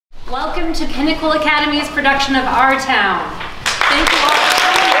Welcome to Pinnacle Academy's production of Our Town. Thank you all for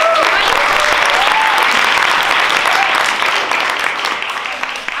coming.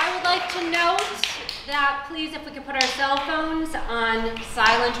 I would like to note that please, if we could put our cell phones on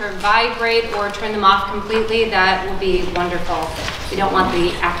silent or vibrate or turn them off completely, that would be wonderful. We don't want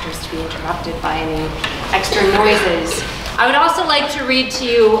the actors to be interrupted by any extra noises. I would also like to read to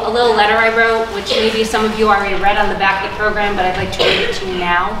you a little letter I wrote, which maybe some of you already read on the back of the program, but I'd like to read it to you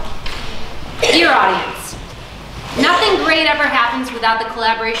now. Dear audience, nothing great ever happens without the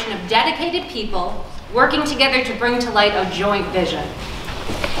collaboration of dedicated people working together to bring to light a joint vision.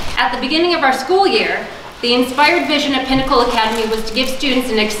 At the beginning of our school year, the inspired vision at Pinnacle Academy was to give students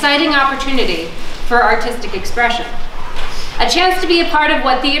an exciting opportunity for artistic expression. A chance to be a part of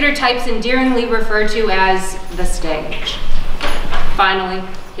what theater types endearingly refer to as the stage. Finally,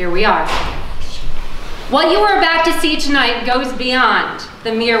 here we are. What you are about to see tonight goes beyond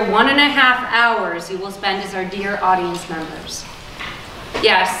the mere 1.5 hours you will spend as our dear audience members.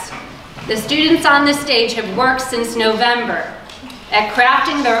 Yes, the students on this stage have worked since November at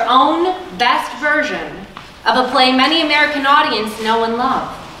crafting their own best version of a play many American audiences know and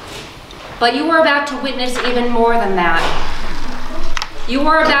love. But you are about to witness even more than that. You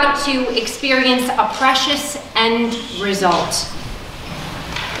are about to experience a precious end result.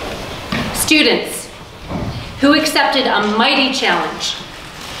 Students who accepted a mighty challenge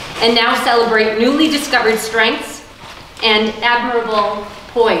and now celebrate newly discovered strengths and admirable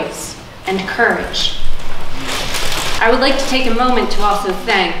poise and courage. I would like to take a moment to also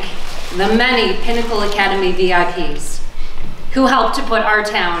thank the many Pinnacle Academy VIPs who helped to put Our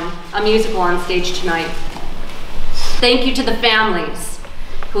Town, a musical, on stage tonight. Thank you to the families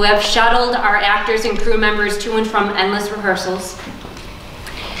who have shuttled our actors and crew members to and from endless rehearsals.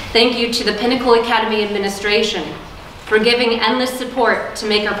 Thank you to the Pinnacle Academy administration for giving endless support to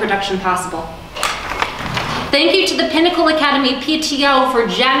make our production possible. Thank you to the Pinnacle Academy PTO for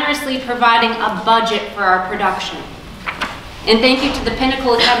generously providing a budget for our production. And thank you to the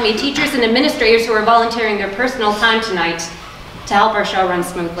Pinnacle Academy teachers and administrators who are volunteering their personal time tonight to help our show run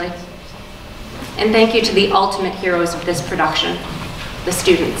smoothly. And thank you to the ultimate heroes of this production, the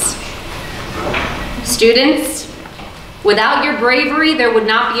students. Students, without your bravery, there would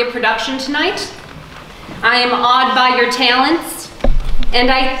not be a production tonight. I am awed by your talents,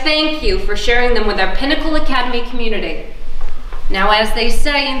 and I thank you for sharing them with our Pinnacle Academy community. Now, as they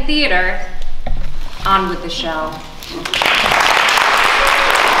say in theater, on with the show.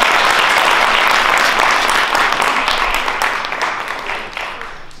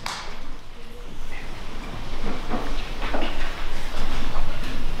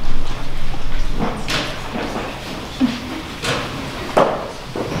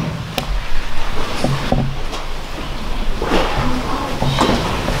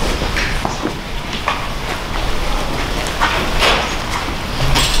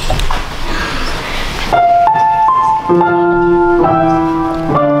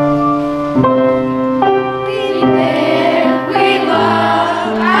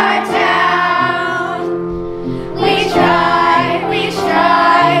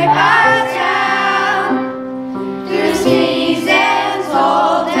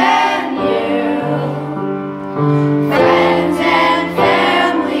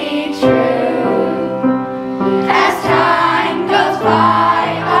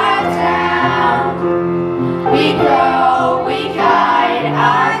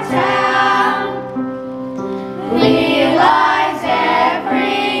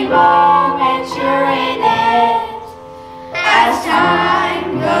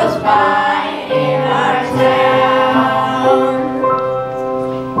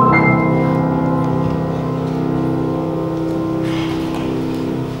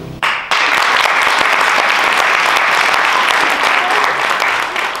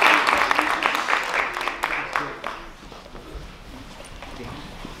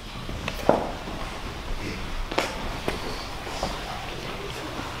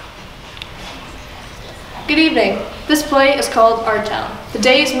 Good evening. This play is called Our Town. The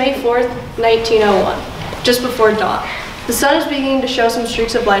day is May 4th, 1901, just before dawn. The sun is beginning to show some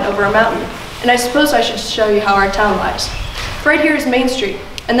streaks of light over a mountain, and I suppose I should show you how our town lies. Right here is Main Street,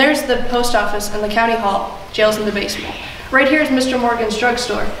 and there's the post office and the county hall, jails in the basement. Right here is Mr. Morgan's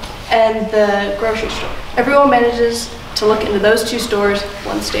drugstore and the grocery store. Everyone manages to look into those two stores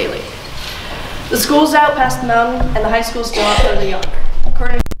once daily. The school's out past the mountain, and the high school's still out further yonder.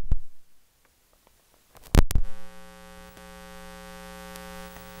 According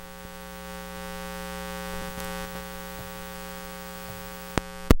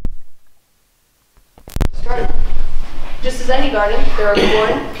Just as Zenny garden, there are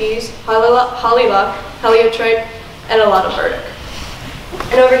corn, peas, hollyhock, heliotrope, and a lot of burdock.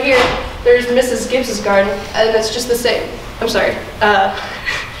 And over here, there's Mrs. Gibbs's garden, and it's just the same. I'm sorry,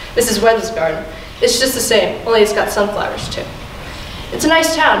 Mrs. Webb's garden. It's just the same, only it's got sunflowers too. It's a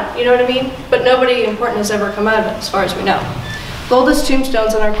nice town, you know what I mean? But nobody important has ever come out of it, as far as we know. The oldest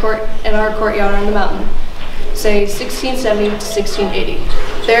tombstones in our courtyard on the mountain say 1670 to 1680.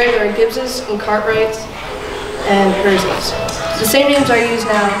 There are Gibbses and Cartwrights and Herseys. The same names are used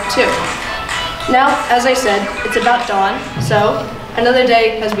now, too. Now, as I said, it's about dawn, so another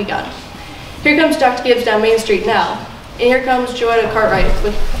day has begun. Here comes Dr. Gibbs down Main Street now, and here comes Joanna Cartwright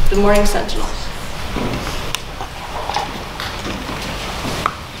with the Morning Sentinel.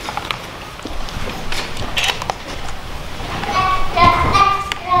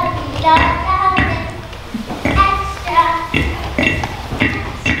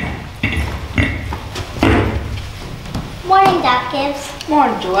 Morning, Doc Gibbs.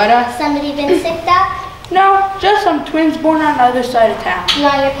 Morning, Joetta. Somebody been sick, Doc? No, just some twins born on the other side of town. You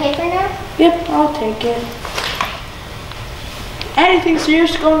want your paper now? Yep, I'll take it. Anything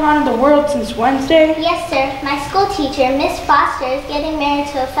serious going on in the world since Wednesday? Yes, sir. My school teacher, Miss Foster, is getting married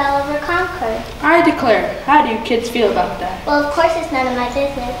to a fellow over Concord. I declare. How do you kids feel about that? Well, of course it's none of my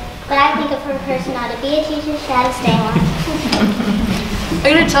business, but I think if her person ought to be a teacher, she ought to stay one.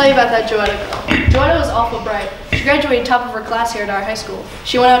 I'm going to tell you about that Joanna girl. Joanna was awful bright. She graduated top of her class here at our high school.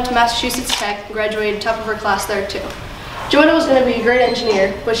 She went out to Massachusetts Tech and graduated top of her class there too. Joanna was going to be a great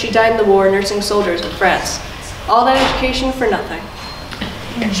engineer, but she died in the war nursing soldiers in France. All that education for nothing.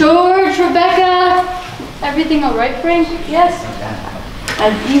 George, Rebecca, everything all right, Frank? Yes.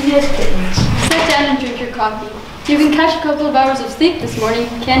 As easy as kittens. Sit down and drink your coffee. You can catch a couple of hours of sleep this morning,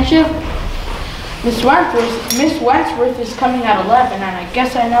 can't you? Miss Wentworth is coming at 11, and I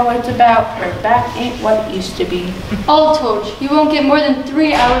guess I know what it's about. Her back ain't what it used to be. All told, you won't get more than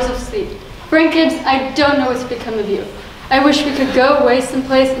 3 hours of sleep. Frank Gibbs, I don't know what's become of you. I wish we could go away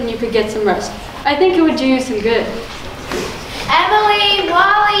someplace and you could get some rest. I think it would do you some good. Emily,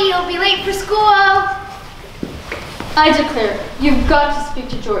 Wally, you'll be late for school. I declare, you've got to speak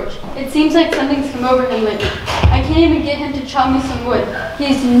to George. It seems like something's come over him lately. I can't even get him to chop me some wood.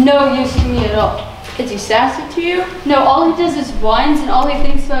 He's no use to me at all. Is he sassy to you? No, all he does is whines and all he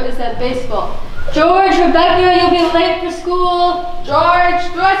thinks about is that baseball. George, Rebecca, you'll be late for school. George,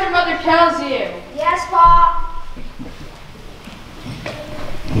 do as your mother tells you. Yes, Pa.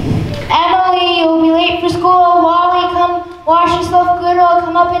 Emily, you'll be late for school. Wally, come wash yourself good or I'll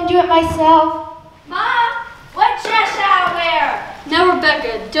come up and do it myself. Mom, what dress shall I wear? Now,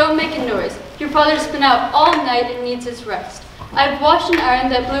 Rebecca, don't make a noise. Your father's been out all night and needs his rest. I've washed and ironed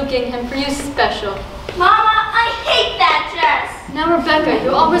that blue gingham for you special. Mama, I hate that dress. Now, Rebecca,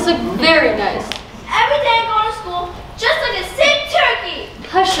 you always look very nice. Every day I go to school, just like a sick turkey.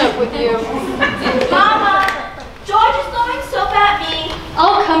 Hush up with you. Mama, George is throwing soap at me.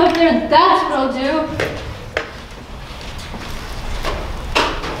 I'll come up there, that's what I'll do.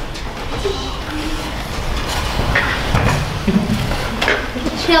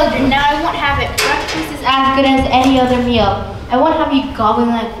 Children, now I won't have it. Breakfast is as good as any other meal. I won't have you gobbling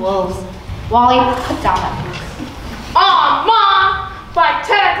like wolves. Wally, put down that book. Aw, Mom! By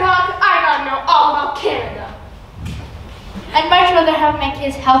 10 o'clock, I gotta know all about Canada. I'd much rather have my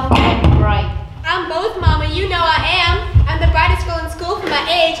kids healthy and bright. I'm both, Mama. You know I am. I'm the brightest girl in school for my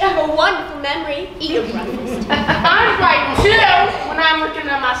age. I have a wonderful memory. Eat your breakfast. I'm bright too when I'm looking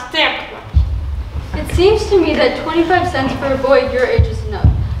at my stamp collection. It seems to me that 25 cents for a boy your age is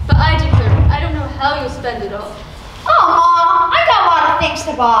enough. But I declare, I don't know how you'll spend it all. Oh, Mom, I got a lot of things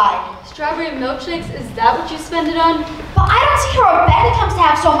to buy. Strawberry milkshakes, is that what you spend it on? But I don't see how Rebecca comes to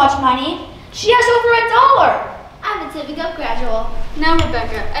have so much money. She has over $1. I've been saving up gradual. Now,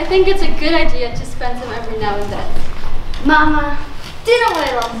 Rebecca, I think it's a good idea to spend some every now and then. Mama, do you know what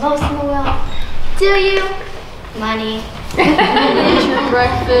I love most in the world? Do you? Money. Eat your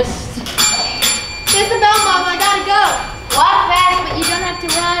breakfast. Here's the bell, Mama. I gotta go. Walk fast, But you don't have to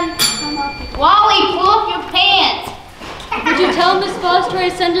run. Wally, pull up your pants. Would you tell Miss Foster I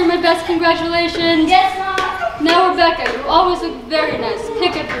send her my best congratulations? Yes, Mom. Now, Rebecca, you always look very nice.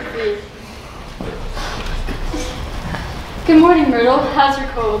 Pick up your feet. Good morning, Myrtle. How's your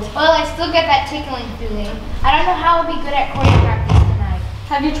cold? Well, I still get that tickling feeling. I don't know how I'll be good at choir practice tonight.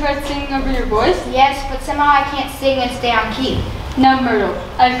 Have you tried singing over your voice? Yes, but somehow I can't sing and stay on key. Now, Myrtle,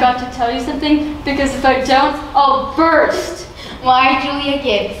 I've got to tell you something, because if I don't, I'll burst. Why, Julia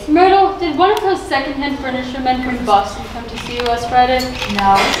Gibbs? Myrtle, did one of those second-hand furniture men from Boston come to see you last Friday?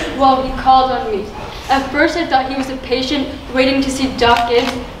 No. Well, he called on me. At first I thought he was a patient waiting to see Doc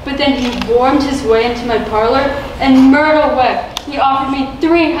Gibbs, but then he wormed his way into my parlor, and Myrtle Webb, he offered me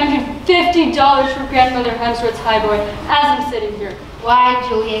 $350 for Grandmother Hemsworth's highboy as I'm sitting here. Why,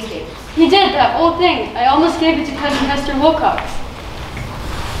 Julia Gibbs? He did, that old thing. I almost gave it to Cousin Hester Wilcox.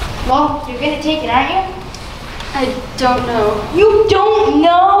 Well, you're gonna take it, aren't you? I don't know. You don't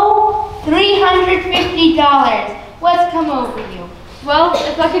know? $350. What's come over you? Well,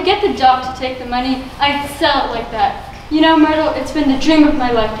 if I could get the doc to take the money, I'd sell it like that. You know, Myrtle, it's been the dream of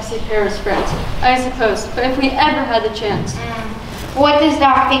my life to see Paris friends, I suppose, but if we ever had the chance. What does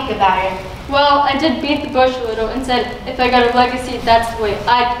Doc think about it? Well, I did beat the bush a little and said if I got a legacy, that's the way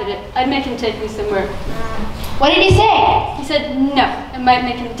I'd put it. I'd make him take me somewhere. What did he say? He said no, it might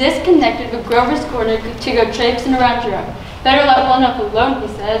make him disconnected with Grover's Corner to go traipsing around Europe. Better let one up alone, he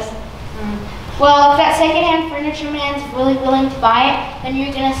says. Well, if that secondhand furniture man's really willing to buy it, then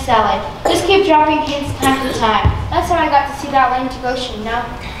you're gonna sell it. Just keep dropping hints time to time. That's how I got to see that Lane to Goshen, you know?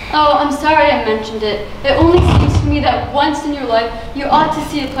 Oh, I'm sorry I mentioned it. It only seems to me that once in your life, you ought to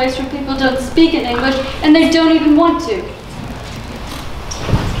see a place where people don't speak in English and they don't even want to.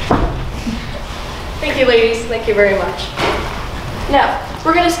 Thank you, ladies. Thank you very much. Now,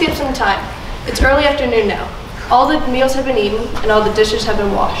 we're going to skip some time. It's early afternoon now. All the meals have been eaten and all the dishes have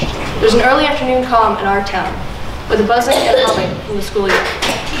been washed. There's an early afternoon calm in our town, with a buzzing and humming from the schoolyard.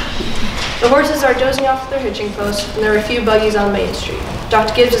 The horses are dozing off their hitching posts, and there are a few buggies on Main Street.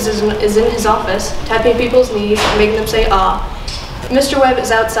 Dr. Gibbs is in his office, tapping people's knees and making them say ah. Mr. Webb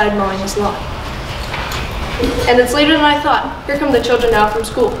is outside mowing his lawn. And it's later than I thought. Here come the children now from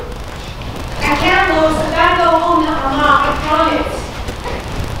school. I can't, Lois. I gotta go home now, Mom. I promise.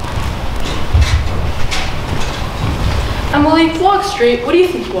 Emily, Vlog Street, what do you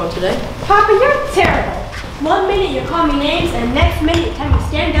think you want today? Papa, you're terrible. 1 minute you call me names, and the next minute you tell me to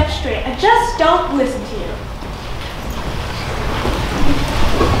stand up straight. I just don't listen to you.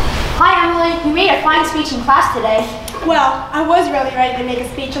 Hi, Emily. You made a fine speech in class today. Well, I was really ready to make a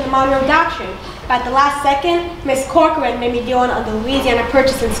speech on the Monroe Doctrine, but at the last second, Miss Corcoran made me do one on the Louisiana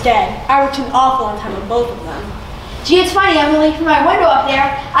Purchase instead. I worked an awful long time on both of them. Gee, it's funny, Emily. From my window up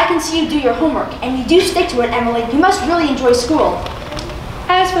there, I can see you do your homework, and you do stick to it, Emily. You must really enjoy school.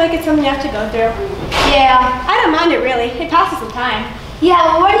 I just feel like it's something you have to go through. Yeah. I don't mind it really. It passes some time. Yeah,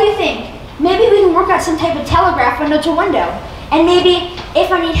 well, what do you think? Maybe we can work out some type of telegraph window to window. And maybe,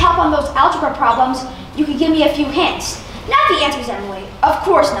 if I need help on those algebra problems, you could give me a few hints. Not the answers, Emily. Of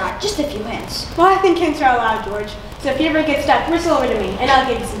course not. Just a few hints. Well, I think hints are allowed, George. So if you ever get stuck, whistle over to me, and I'll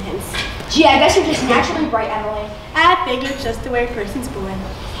give you some hints. Gee, I guess you're just naturally bright, Emily. I figure it's just the way a person's born.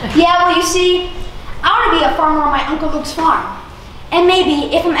 Yeah, well, you see, I want to be a farmer on my Uncle Luke's farm. And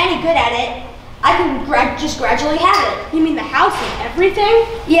maybe, if I'm any good at it, I can just gradually have it. You mean the house and everything?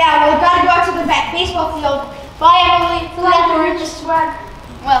 Yeah, well, I've got to go out to the baseball field. Bye, Emily. Bye, George.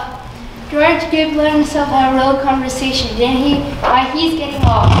 Well, George Gibbs let himself have a real conversation, didn't he? Why, he's getting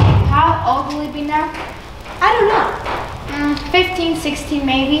old. How old will he be now? I don't know. 15, 16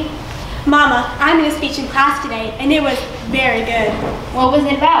 maybe. Mama, I made a speech in class today, and it was very good. What was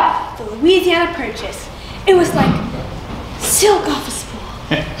it about? The Louisiana Purchase. It was like silk off a spool.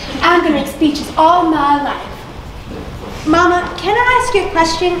 I'm gonna make speeches all my life. Mama, can I ask you a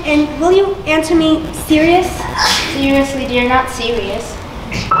question, and will you answer me serious? Seriously, dear, not serious.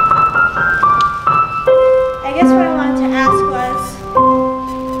 I guess what I wanted to ask was,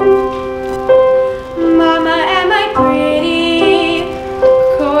 Mama, am I pretty?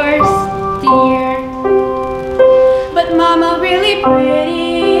 Of course, dear. But Mama, really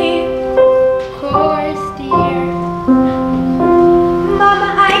pretty? Of course, dear. Mama,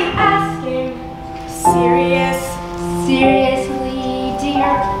 I'm asking, serious? Seriously,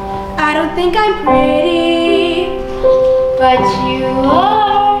 dear. I don't think I'm pretty. But you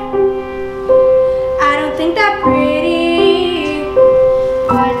are. I don't think that pretty.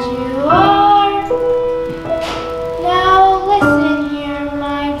 But you are. Now listen here,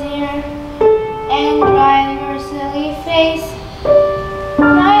 my dear, and dry your silly face,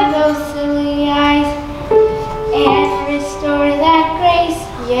 dry those silly eyes, and restore that grace.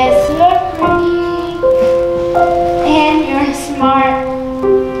 Yes, you're pretty, and you're smart,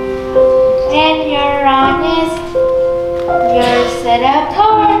 and you're honest, you're set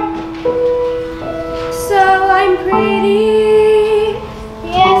apart. So I'm pretty.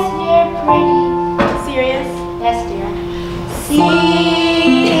 Yes, you're pretty. Serious? Yes, dear. Seriously.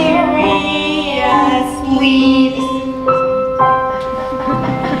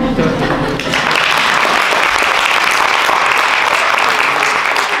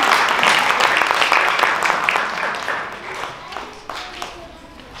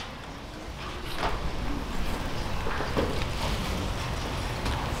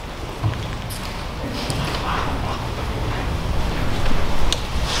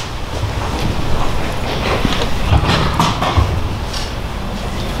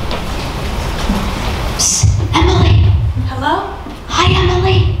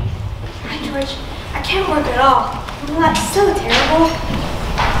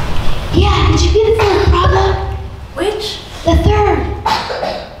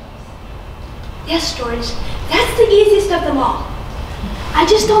 Yes, George. That's the easiest of them all. I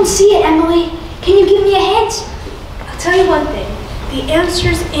just don't see it, Emily. Can you give me a hint? I'll tell you one thing. The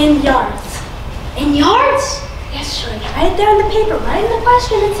answer's in yards. In yards? Yes, George. Write it there on the paper. Right in the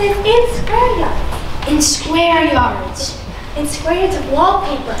question it says in square yards. In square yards. In square yards of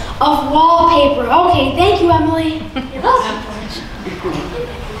wallpaper. Of wallpaper. Okay, thank you, Emily. You're welcome, George.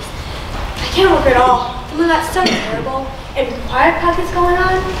 I can't work at all. That sounds terrible. And with choir practice going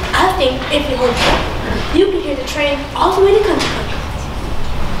on, I think if you hold up, you can hear the train all the way to country club.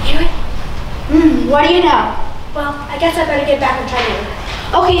 Hear it? What do you know? Well, I guess I better get back and try to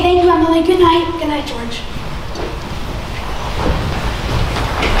work. Okay, thank you, Emily. Good night. Good night, George.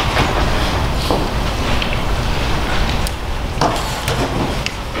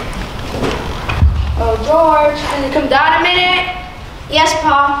 Oh, George, can you come down a minute? Yes,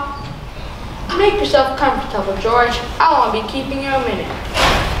 Pa. Make yourself comfortable, George. I won't be keeping you a minute.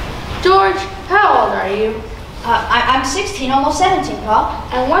 George, how old are you? I'm 16, almost 17, Pa.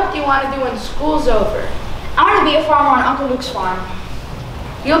 And what do you want to do when school's over? I want to be a farmer on Uncle Luke's farm.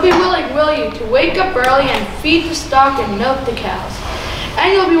 You'll be willing, will you, to wake up early and feed the stock and milk the cows?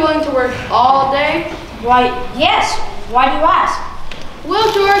 And you'll be willing to work all day? Why, yes. Why do you ask?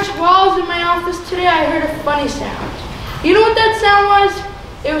 Well, George, while I was in my office today, I heard a funny sound. You know what that sound was?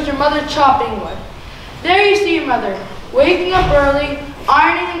 It was your mother chopping wood. There you see your mother, waking up early,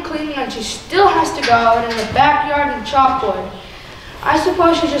 ironing and cleaning, and she still has to go out in the backyard and chop wood. I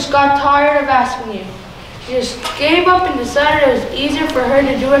suppose she just got tired of asking you. She just gave up and decided it was easier for her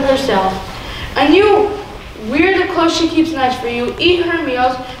to do it herself. And you wear the clothes she keeps nice for you, eat her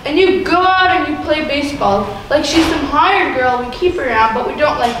meals, and you go out and you play baseball like she's some hired girl we keep around but we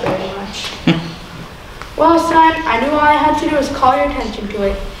don't like very much. Well, son, I knew all I had to do was call your attention to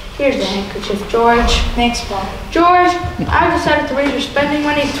it. Here's the handkerchief, George. Thanks, Pa. George, I've decided to raise your spending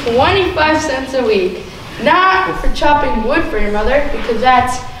money 25 cents a week. Not for chopping wood for your mother, because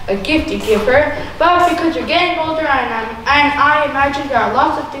that's a gift you give her, but because you're getting older and I imagine there are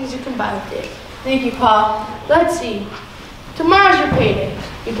lots of things you can buy with it. Thank you, Pa. Let's see. Tomorrow's your payday.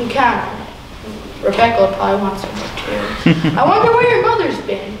 You can count on it. Rebecca will probably want some more too. I wonder where your mother's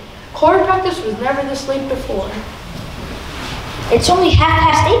been. Choir practice was never this late before. It's only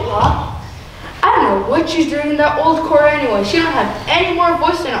 8:30, Pa. I don't know what she's doing in that old choir anyway. She don't have any more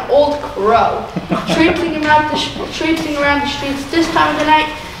voice than an old crow. Traipsing around the streets this time of the night.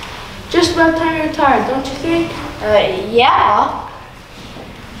 Just about time you're tired, don't you think? Yeah, Pa.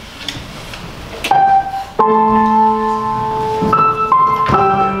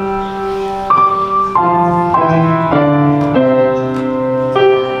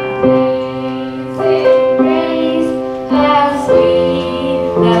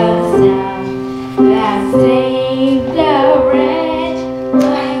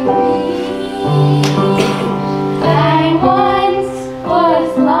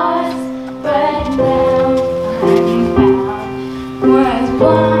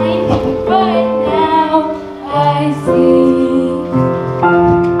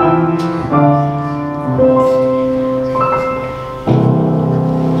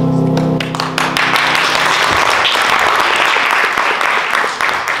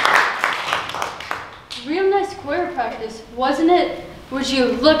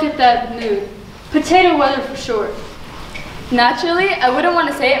 That mood. Potato weather for short. Naturally, I wouldn't want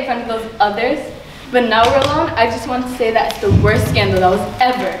to say it in front of those others, but now we're alone, I just want to say that it's the worst scandal that was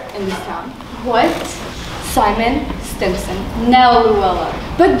ever in this town. What? Simon Stimson. Now Luella.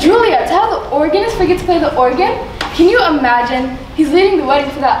 But Julia, to have the organist forget to play the organ? Can you imagine? He's leading the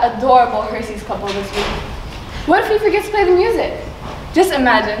wedding for that adorable Hershey's couple this week. What if he forgets to play the music? Just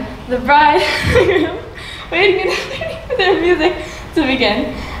imagine, the bride waiting for their music to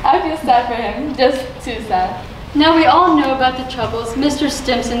begin. I feel sad for him, just too sad. Now we all know about the troubles Mr.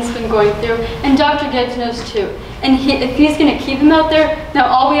 Stimson's been going through, and Dr. Gibbs knows too. And if he's going to keep him out there, now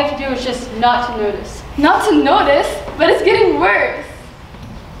all we have to do is just not to notice. Not to notice? But it's getting worse.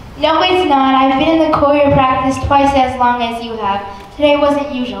 No, it's not. I've been in the choir practice twice as long as you have. Today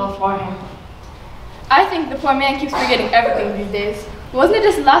wasn't usual for him. I think the poor man keeps forgetting everything these days. Wasn't it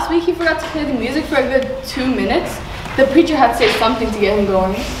just last week he forgot to play the music for a good 2 minutes? The preacher had to say something to get him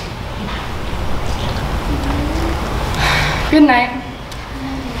going. Good night.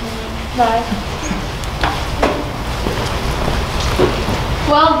 Bye.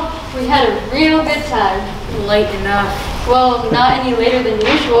 Well, we had a real good time. Late enough. Well, not any later than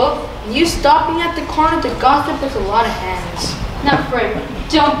usual. You stopping at the corner to gossip with a lot of hands. Now, Frank,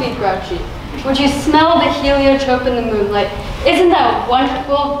 don't be grouchy. Would you smell the heliotrope in the moonlight? Isn't that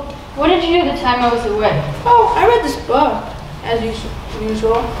wonderful? What did you do the time I was away? Oh, I read this book, as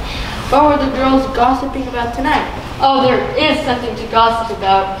usual. What were the girls gossiping about tonight? Oh, there is something to gossip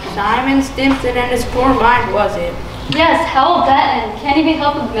about. Simon Stimson and his poor mind, was it? Yes, how will that end? Can he be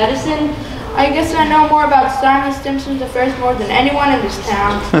helped with medicine? I guess I know more about Simon Stimson's affairs more than anyone in this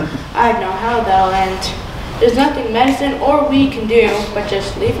town. I know how that'll end. There's nothing medicine or we can do, but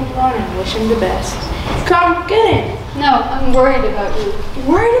just leave him alone and wish him the best. Come, get in. No, I'm worried about you.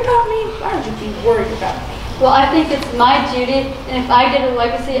 Worried about me? Why would you be worried about me? Well, I think it's my duty, and if I get a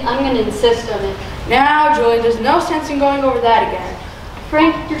legacy, I'm going to insist on it. Now, Julie, there's no sense in going over that again.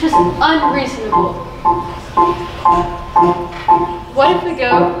 Frank, you're just unreasonable. What if we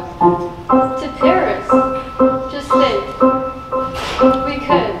go to Paris? Just think. We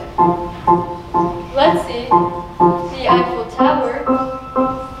could. Let's see. The Eiffel Tower.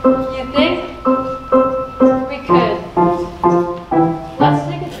 You think? We could. Let's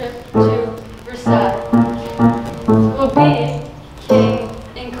take a trip to Versailles. We'll be king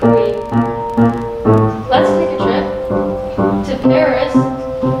and queen. Let's take a trip to Paris.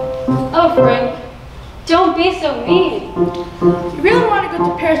 Oh, Frank, don't be so mean. You really want to go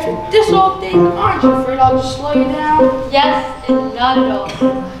to Paris with this old thing? Aren't you afraid I'll just slow you down? Yes, and not at all.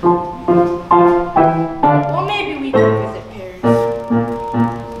 Well, maybe we can visit Paris.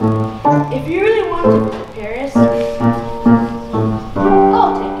 If you really want to visit Paris,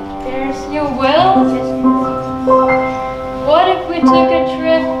 I'll take you to Paris. You will? What if we took a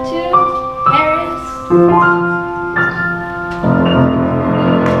trip to Paris?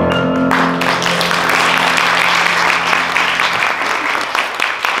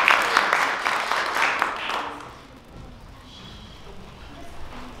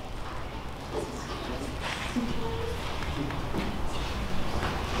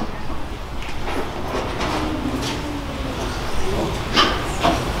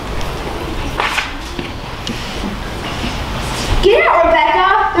 Get out,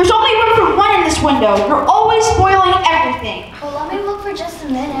 Rebecca! There's only room for one in this window. You're always spoiling everything. Well, let me look for just a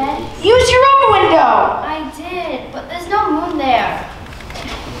minute. Use your own window! I did, but there's no moon there.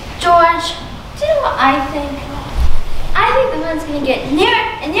 George, do you know what I think? I think the moon's gonna get nearer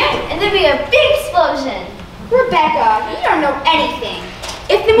and nearer, and there'll be a big explosion. Rebecca, you don't know anything.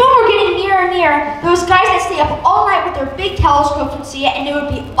 If the moon were getting nearer and nearer, those guys that stay up all night with their big telescopes would see it, and it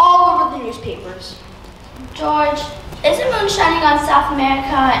would be all over the newspapers. George, is the moon shining on South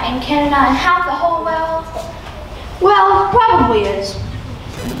America and Canada and half the whole world? Well, probably is.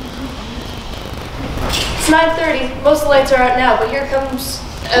 It's 9:30. Most lights are out now, but here comes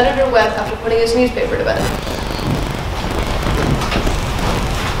Editor Webb after putting his newspaper to bed.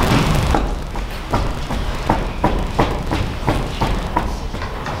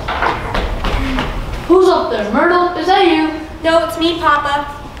 Who's up there? Myrtle, is that you? No, it's me, Papa.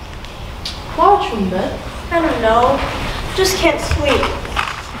 Watch from bed. I don't know. Just can't sleep.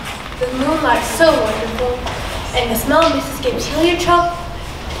 The moonlight's so wonderful. And the smell of Mrs. Gibbs' heliotrope.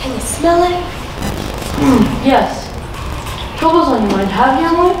 Can you smell it? Yes. Troubles on your mind, have you,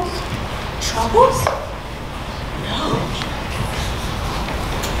 Emily? Troubles?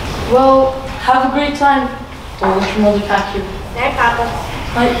 Well, have a great time. I'll let your mother pack you. Night, Papa.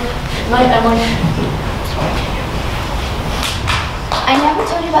 Night, Emily. I never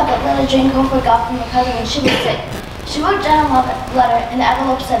told you about that letter Jane Cofer got from her cousin when she was sick. She wrote Jen a letter, and the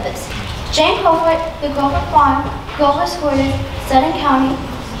envelope said this: Jane Cofer, the Grover Farm, Grover Square, Sutton County,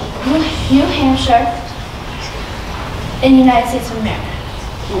 New Hampshire, in the United States of America.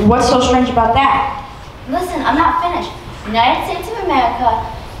 What's so strange about that? Listen, I'm not finished. United States of America,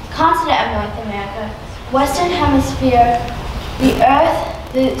 continent of North America, Western Hemisphere, the Earth,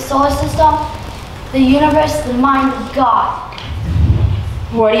 the solar system, the universe, the mind of God.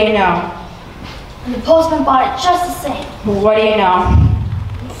 What do you know? And the postman bought it just the same. What do you know?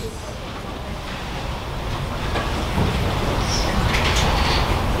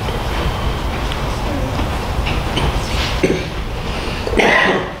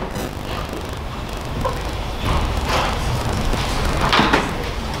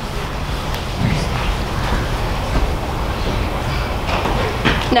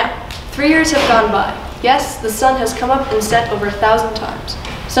 Now, 3 years have gone by. Yes, the sun has come up and set over 1,000 times.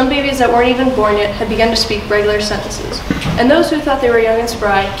 Some babies that weren't even born yet have begun to speak regular sentences. And those who thought they were young and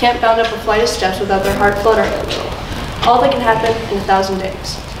spry can't bound up a flight of steps without their heart fluttering a little. All that can happen in 1,000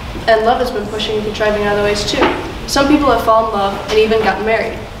 days. And love has been pushing and contriving other ways too. Some people have fallen in love and even gotten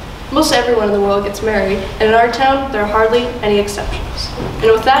married. Most everyone in the world gets married, and in our town, there are hardly any exceptions.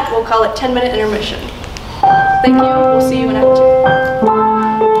 And with that, we'll call it 10-minute intermission. Thank you. We'll see you in Act 2.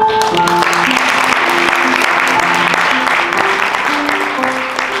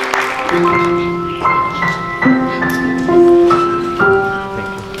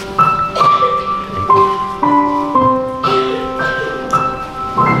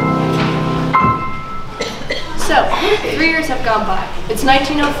 gone by. It's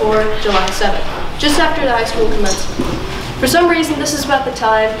 1904, July 7th, just after the high school commencement. For some reason, this is about the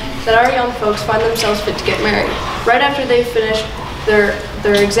time that our young folks find themselves fit to get married, right after they've finished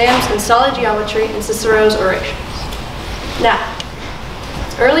their exams in solid geometry and Cicero's orations. Now,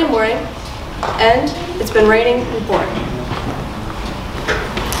 it's early morning, and it's been raining and pouring.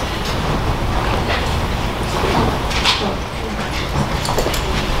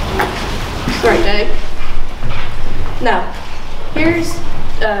 Right, Dave. Now,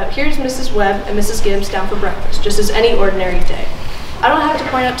 here's Mrs. Webb and Mrs. Gibbs down for breakfast, just as any ordinary day. I don't have to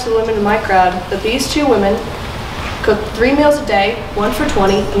point out to the women in my crowd that these two women cook 3 meals a day, one for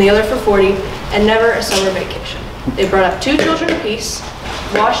 20 and the other for 40, and never a summer vacation. They brought up 2 children apiece,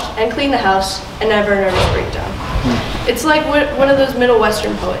 washed and cleaned the house, and never a nervous breakdown. It's like what one of those Middle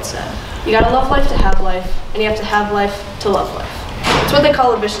Western poets said. You gotta love life to have life, and you have to have life to love life. It's what they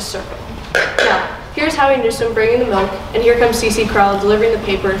call a vicious circle. Now, here's Howie Newsom bringing the milk, and here comes Cece Crowell delivering the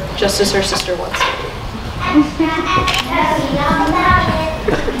paper, just as her sister once did.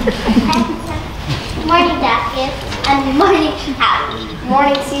 Morning, Ducky. And morning, Howie.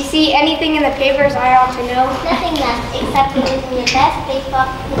 Morning, Cece. Anything in the papers I ought to know? Nothing less, except he is in the best baseball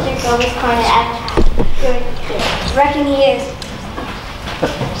pitcher Gover's Corner ever had. Good kid. Reckon he is.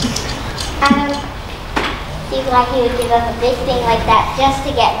 Seems like he would give up a big thing like that just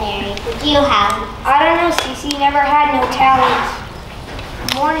to get married. Would you, Howie? I don't know, Cece. Never had no talent.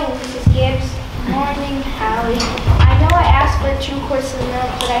 Morning, Mrs. Gibbs. Morning, Howie. I know I asked for 2 quarts of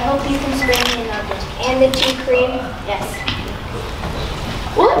milk, but I hope you can spare me another. And the tea cream? Yes.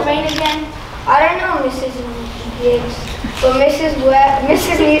 Will it rain again? I don't know, Mrs. Gibbs. But Mrs.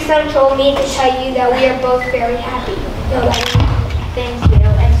 Newsom told me to tell you that we are both very happy. No, Thank you.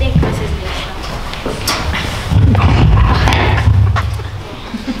 And thank Mrs. Newsom.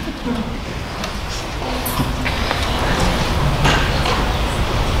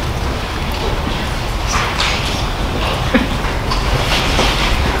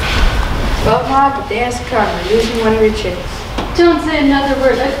 Well, Ma, the day has come. You're losing one of your chicks. Don't say another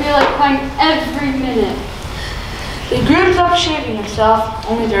word. I feel like crying every minute. The groom's up shaving himself,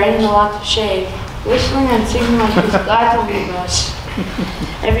 only there ain't a lot to shave. Whistling and singing like he's glad to leave us.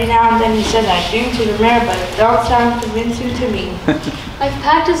 Every now and then he says I do to the mayor, but it don't sound convincing to me. I've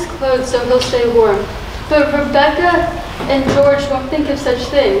packed his clothes so he'll stay warm. But Rebecca and George won't think of such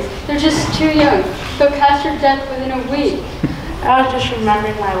things. They're just too young. They'll catch her death within a week. I was just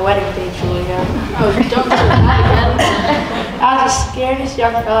remembering my wedding day, Julia. Oh, don't say that again. I was the scariest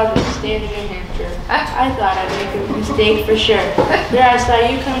young fella in the state of New Hampshire. I thought I'd make a mistake for sure. There I saw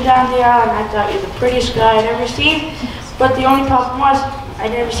you coming down the aisle, and I thought you were the prettiest guy I'd ever seen. But the only problem was,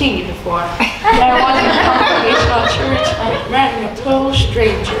 I'd never seen you before. I wasn't a congregational church. I met a total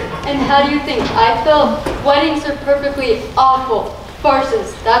stranger. And how do you think I feel? Weddings are perfectly awful.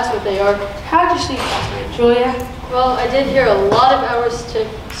 Farces, that's what they are. How'd you sleep last night, Julia? Well, I did hear a lot of hours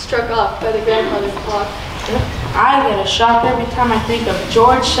struck off by the grandfather's clock. I get a shock every time I think of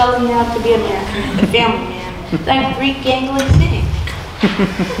George selling out to be a man, a family man. That Greek gangling thing.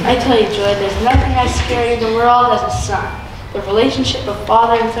 I tell you, Julia, there's nothing as scary in the world as a son. The relationship of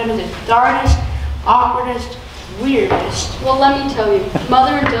father and son is the darkest, awkwardest, weirdest. Well, let me tell you,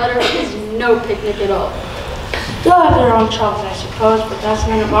 mother and daughter is no picnic at all. They'll have their own troubles, I suppose, but that's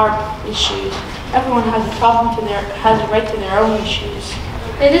none of our issues. Everyone has a problem has a right to their own issues.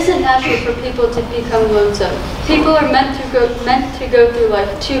 It isn't natural for people to become lonesome. People are meant to go through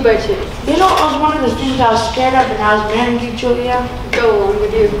life 2 by 2. You know, it was one of the things I was scared of when I was marrying you, Julia. Go along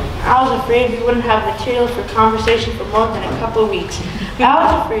with you. I was afraid we wouldn't have material for conversation for more than a couple of weeks. I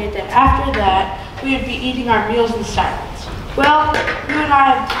was afraid that after that, we would be eating our meals in silence. Well, you and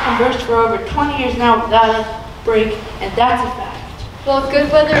I have conversed for over 20 years now without a break, and that's a fact. Well,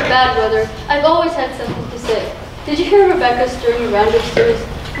 good weather or bad weather, I've always had something to say. Did you hear Rebecca stirring around upstairs?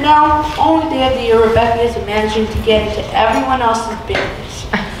 No, only the other year Rebecca is managing to get into everyone else's business.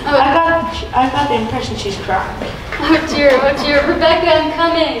 I got the impression she's crying. Oh dear, Rebecca, I'm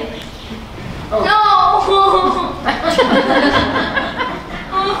coming.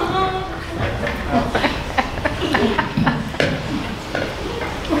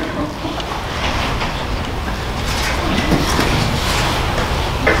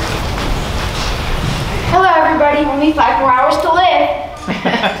 Hello, everybody. Only 5 more hours to live.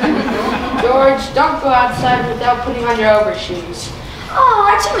 George, don't go outside without putting on your overshoes. Oh,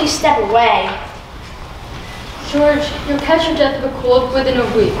 that's only a step away. George, you'll catch your death of a cold within a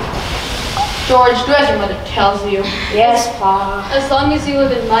week. George, do as your mother tells you. Yes, Pa. As long as you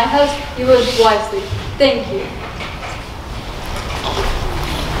live in my house, you live wisely. Thank you.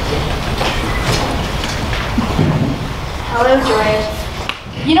 Hello, George.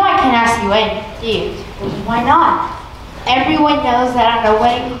 You know I can't ask you in, do you? Why not? Everyone knows that on a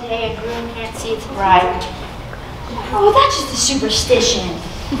wedding day, a groom can't see its bride. Oh, that's just a superstition.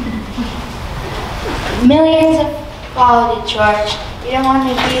 Millions have followed it, George. You don't want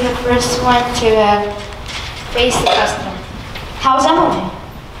to be the first one to face the custom. How's Emily?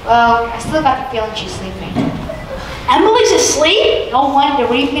 Well, I still got the feeling she's sleeping. Emily's asleep? No wonder.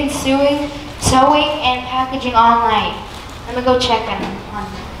 We've been sewing and packaging all night. Let me go check on her.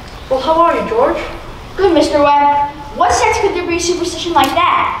 Well, how are you, George? Good, Mr. Webb. What sense could there be a superstition like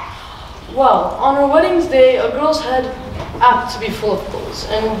that? Well, on her wedding day, a girl's head apt to be full of holes,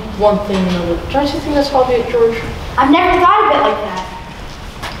 and one thing and another. Don't you think that's probably it, George? I've never thought of it like that.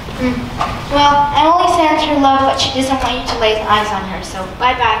 Well, Emily sends her love, but she doesn't want you to lay eyes on her, so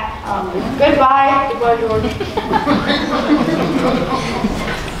bye-bye. Goodbye. Goodbye, George.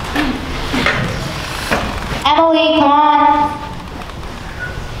 Emily, come on.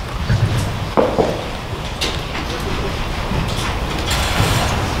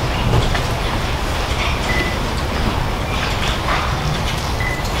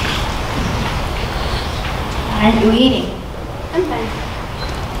 What are you eating? I'm fine.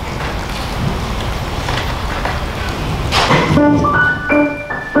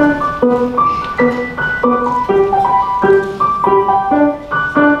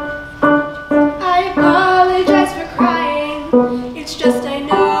 I apologize for crying. It's just I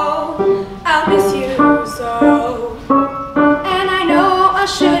know I'll miss you so. And I know I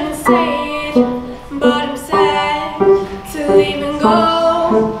shouldn't say it, but I'm sad to leave and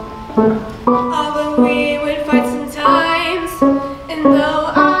go. Although we would fight sometimes, and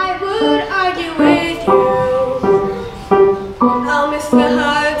though I would argue with you, I'll miss the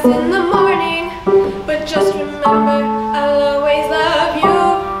hugs in the morning, but just remember I'll always love you.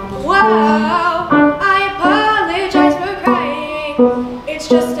 Wow, I apologize for crying. It's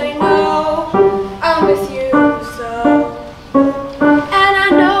just I know I'll miss you so. And I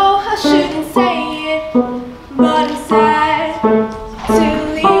know I shouldn't say it, but I'm sad to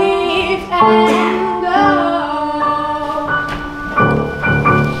leave and go.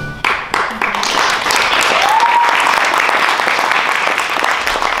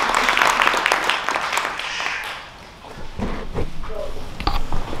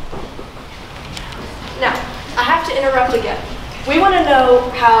 Now, I have to interrupt again. We want to know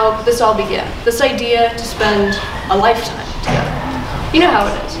how this all began. This idea to spend a lifetime together. You know how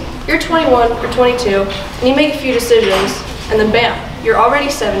it is. You're 21 or 22, and you make a few decisions, and then bam, you're already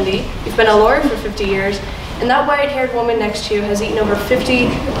 70, you've been a lawyer for 50 years, and that white-haired woman next to you has eaten over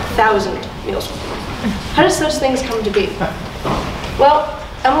 50,000 meals with you. How does those things come to be? Well,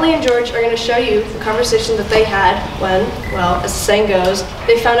 Emily and George are going to show you the conversation that they had when, well, as the saying goes,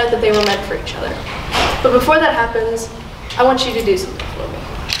 they found out that they were meant for each other. But before that happens, I want you to do something for me.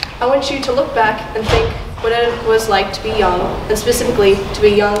 I want you to look back and think what it was like to be young, and specifically to be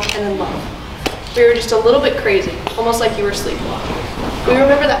young and in love. We were just a little bit crazy, almost like you were sleepwalking. Will you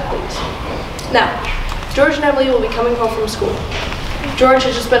remember that, please? Now, George and Emily will be coming home from school. George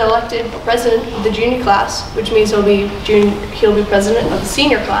has just been elected president of the junior class, which means he'll be president of the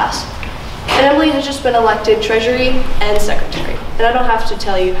senior class. And Emily has just been elected treasury and secretary. And I don't have to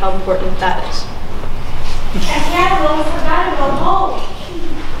tell you how important that is. I can't go, forgot to go home.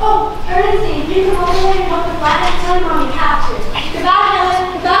 Oh, Ernestine, you come over there and help the flat and tell your mom you have to. Goodbye,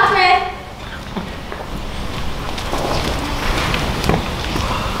 Helen. Goodbye, Fred.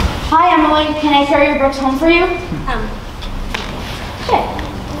 Hi, Emily. Can I carry your books home for you? Okay.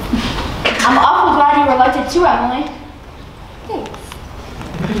 I'm awful glad you were elected too, Emily. Thanks.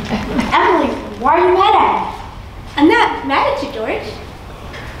 Emily, why are you mad at me? I'm not mad at you, George.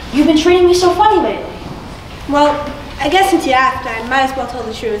 You've been treating me so funny lately. Well, I guess since you asked, I might as well tell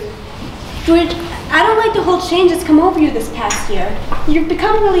the truth. George, I don't like the whole change that's come over you this past year. You've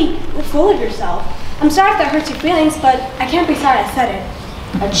become really full of yourself. I'm sorry if that hurts your feelings, but I can't be sorry I said it.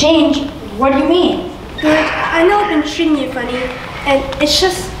 A change? What do you mean? George, I know I've been treating you funny, and it's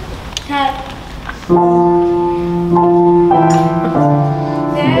just that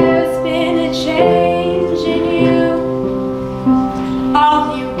there's been a change in you.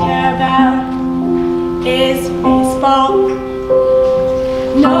 All you care about is baseball.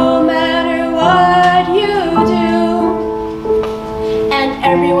 No matter what you do, and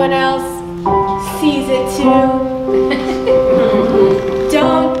everyone else sees it too.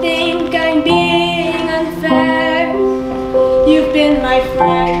 Don't think I'm being unfair. You've been my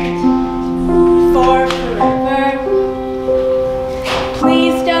friend for forever.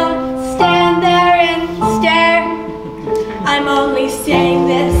 Please don't stand there and stare. I'm only saying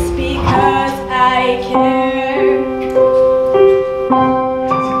this because I care.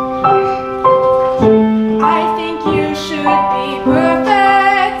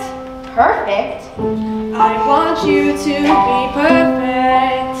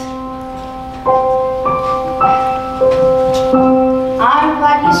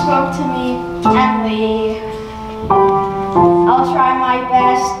 glad you spoke to me, Emily. I'll try my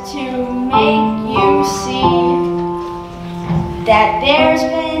best to make you see that there's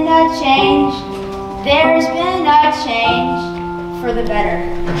been a change. There's been a change for the better.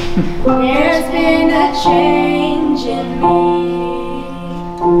 There's been a change in me.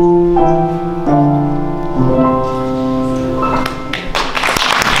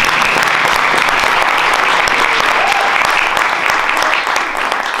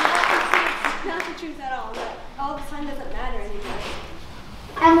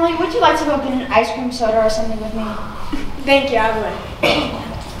 Emily, would you like to go get an ice cream soda or something with me? Thank you, I would.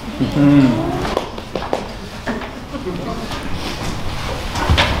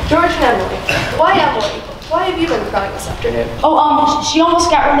 George and Emily. Why Emily? Why have you been crying this afternoon? Oh, she almost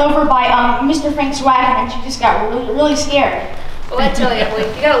got run over by Mr. Frank's wagon and she just got really scared. Well, I tell you, Emily,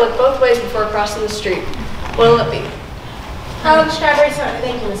 you gotta look both ways before crossing the street. What'll it be? Strawberry soda,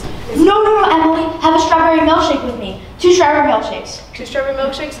 thank you, Miss. No, Emily, have a strawberry milkshake with me. 2 strawberry milkshakes. 2 strawberry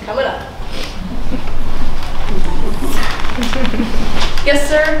milkshakes coming up. Yes,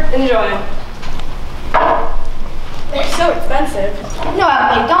 sir. Enjoy. They're so expensive. No,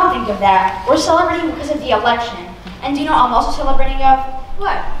 Emily, don't think of that. We're celebrating because of the election. And do you know what I'm also celebrating of?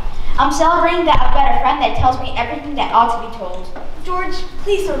 What? I'm celebrating that I've got a friend that tells me everything that ought to be told. George,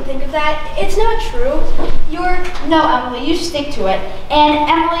 please don't think of that. It's not true. No, Emily, you stick to it. And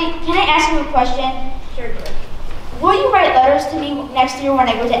Emily, can I ask you a question? Sure, George. Will you write letters to me next year when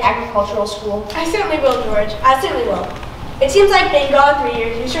I go to agricultural school? I certainly will, George. I certainly will. It seems like being gone 3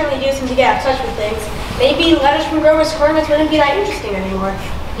 years, you certainly do seem to get out of touch with things. Maybe letters from Grover's Corners wouldn't be that interesting anymore.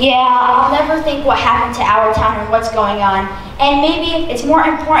 Yeah, I'll never think what happened to our town and what's going on. And maybe it's more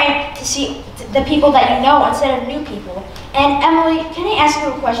important to see the people that you know instead of new people. And Emily, can I ask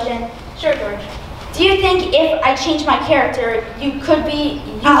you a question? Sure, George. Do you think if I change my character, you would be?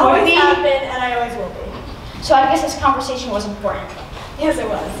 I always have been, and I always will be. So I guess this conversation was important. Yes, it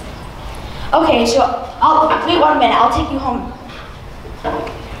was. Okay, so wait 1 minute. I'll take you home.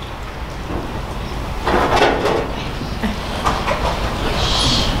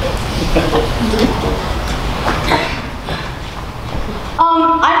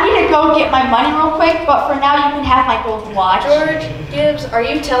 I need to go get my money real quick, but for now you can have my gold watch. George Gibbs, are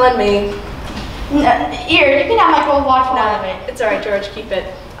you telling me? Here, you can have my gold watch for all of it. It's all right, George. Keep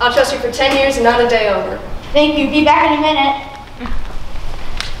it. I'll trust you for 10 years and not a day over. Thank you. Be back in a minute.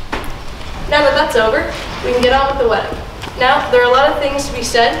 Now that that's over, we can get on with the wedding. Now, there are a lot of things to be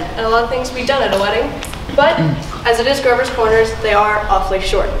said and a lot of things to be done at a wedding, but as it is Grover's Corners, they are awfully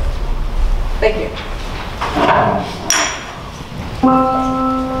short. Thank you.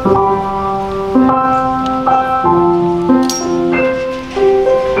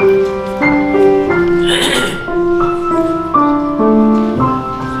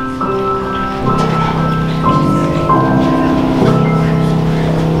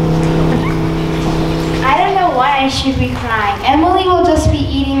 I should be crying. Emily will just be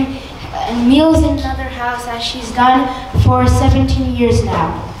eating meals in another house as she's done for 17 years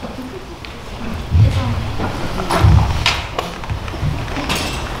now.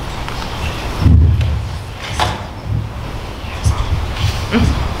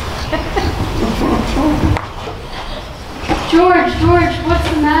 George, what's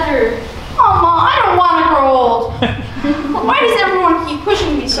the matter? Oh, Mom, I don't want to grow old. Why does everyone keep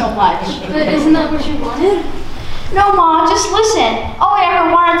pushing me so much? But isn't that what you wanted? No, Mom, just listen. All I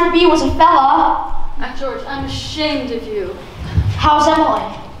ever wanted to be was a fella. George, I'm ashamed of you. How's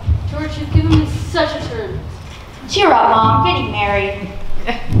Emily? George, you've given me such a turn. Cheer up, Mom. I'm getting married.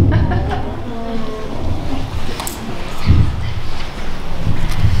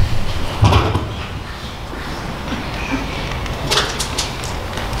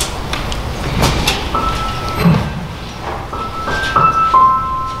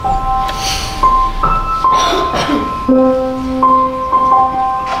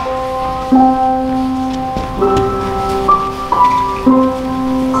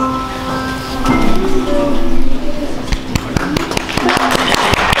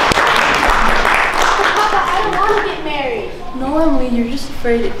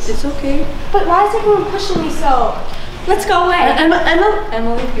 It's okay. But why is everyone pushing me so? Let's go away.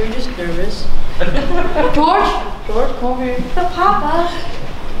 Emily, you're just nervous. George, come here. But Papa.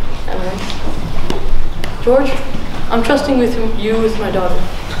 Emily. George, I'm trusting you with my daughter.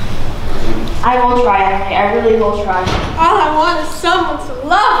 I will try, Emily. I really will try. All I want is someone to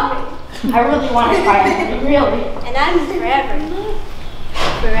love me. I really want to try, Emily. Really. And I mean forever.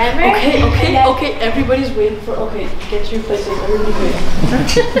 Forever? Okay, everybody's waiting for, get to your places, everybody waiting.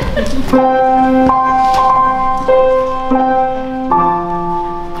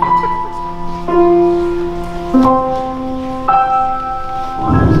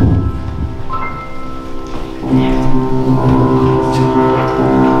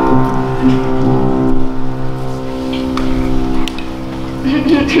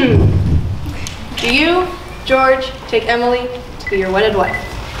 Do you, George, take Emily to be your wedded wife?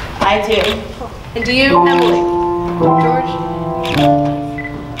 I do. And do you, Emily? George?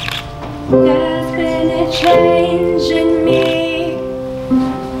 There's been a change in me.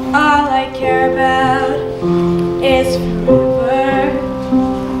 All I care about is forever.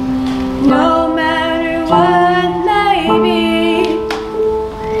 No matter what may be,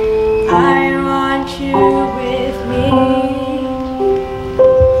 I want you with me.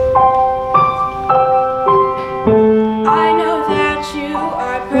 I know that you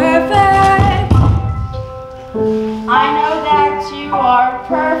are perfect. I know that you are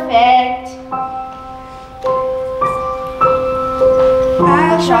perfect.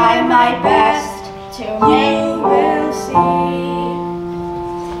 I'll Try my best to You make will see.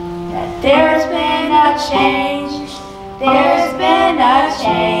 that there's been a change. There's been a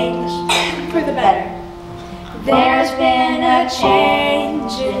change For the better. There's been a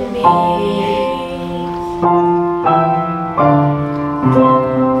change in me.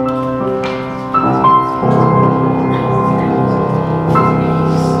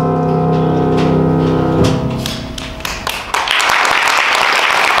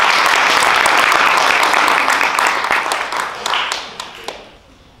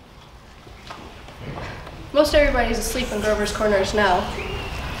 Most everybody's asleep in Grover's Corners now.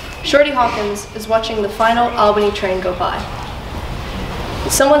 Shorty Hawkins is watching the final Albany train go by.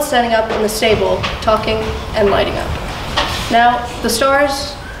 Someone's standing up in the stable, talking and lighting up. Now, it's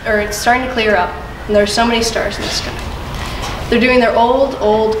starting to clear up, and there are so many stars in the sky. They're doing their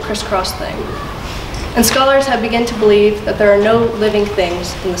old crisscross thing. And scholars have begun to believe that there are no living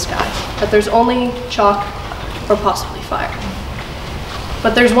things in the sky, that there's only chalk or possibly fire.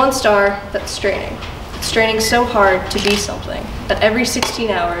 But there's one star that's straining. It's straining so hard to be something that every 16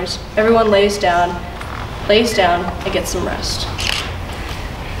 hours, everyone lays down and gets some rest.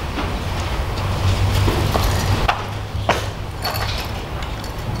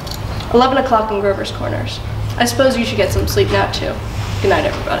 $11 in Grover's Corners. I suppose you should get some sleep now too. Good night,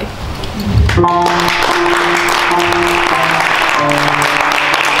 everybody.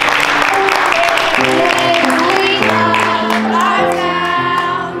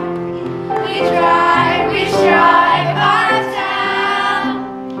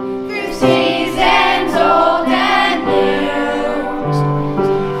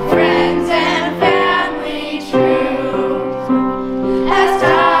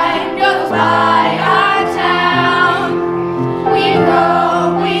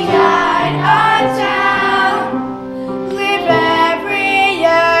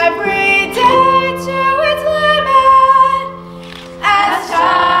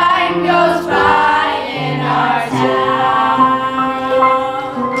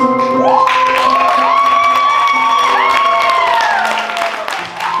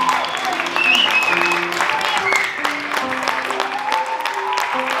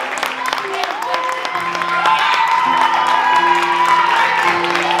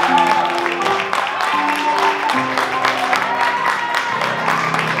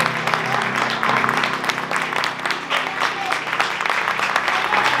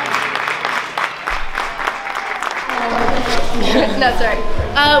 That's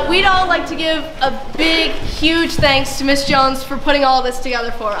right. We'd all like to give a big, huge thanks to Miss Jones for putting all this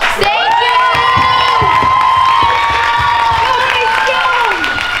together for us. Thank you!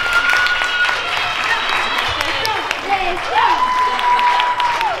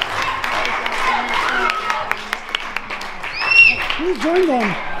 Please join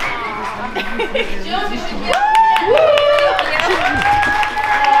them.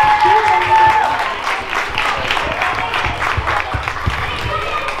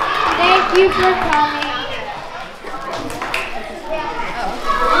 Thank you for coming.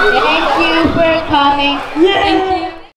 Thank you for coming. Yeah.